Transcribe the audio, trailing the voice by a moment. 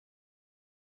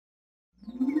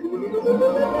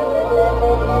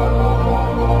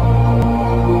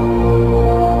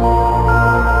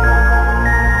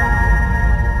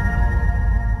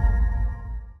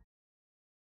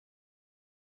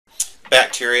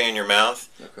Bacteria in your mouth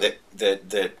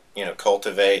that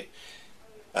cultivate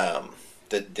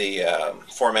the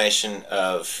formation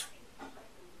of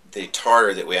the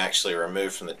tartar that we actually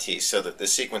remove from the teeth. So that the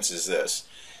sequence is this: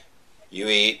 you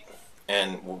eat,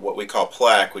 and what we call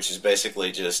plaque, which is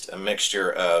basically just a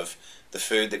mixture of the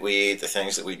food that we eat, the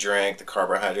things that we drink, the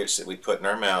carbohydrates that we put in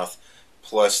our mouth,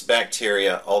 plus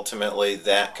bacteria. Ultimately,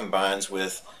 that combines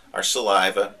with our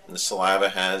saliva, and the saliva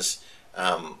has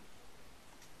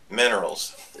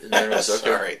minerals. Minerals, okay.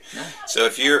 Sorry. So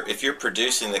if you're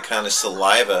producing the kind of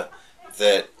saliva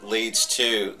that leads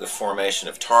to the formation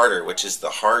of tartar, which is the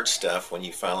hard stuff when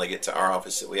you finally get to our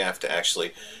office that we have to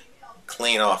actually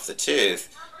clean off the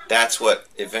tooth, that's what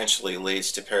eventually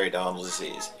leads to periodontal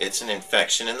disease. It's an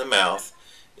infection in the mouth.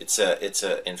 It's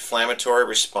a inflammatory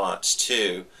response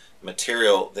to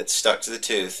material that's stuck to the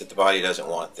tooth that the body doesn't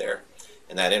want there.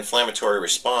 And that inflammatory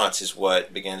response is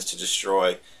what begins to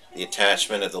destroy the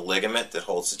attachment of the ligament that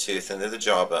holds the tooth into the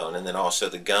jawbone, and then also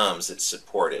the gums that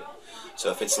support it.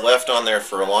 So if it's left on there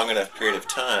for a long enough period of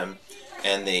time,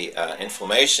 and the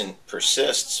inflammation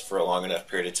persists for a long enough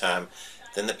period of time,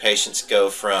 then the patients go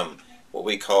from what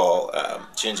we call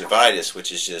gingivitis,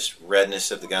 which is just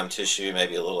redness of the gum tissue,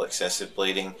 maybe a little excessive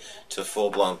bleeding, to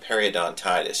full-blown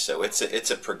periodontitis. So it's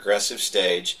a progressive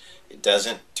stage. It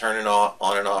doesn't turn it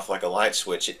on and off like a light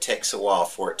switch. It takes a while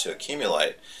for it to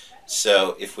accumulate.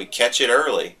 So if we catch it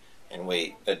early and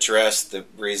we address the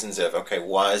reasons of, okay,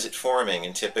 why is it forming?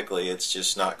 And typically it's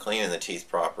just not cleaning the teeth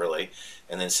properly.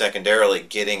 And then secondarily,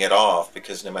 getting it off,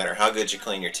 because no matter how good you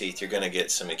clean your teeth, you're going to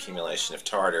get some accumulation of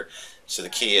tartar. So the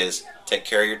key is take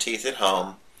care of your teeth at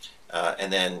home,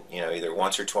 and then either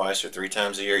once or twice or 3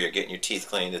 times a year you're getting your teeth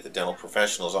cleaned at the dental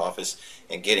professional's office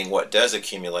and getting what does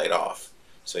accumulate off.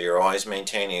 So you're always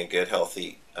maintaining a good,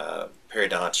 healthy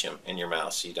periodontium in your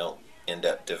mouth, so you don't end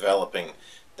up developing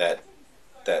that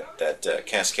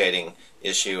cascading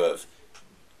issue of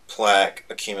plaque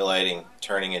accumulating,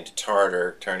 turning into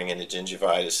tartar, turning into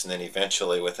gingivitis, and then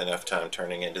eventually, with enough time,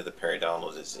 turning into the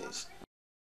periodontal disease.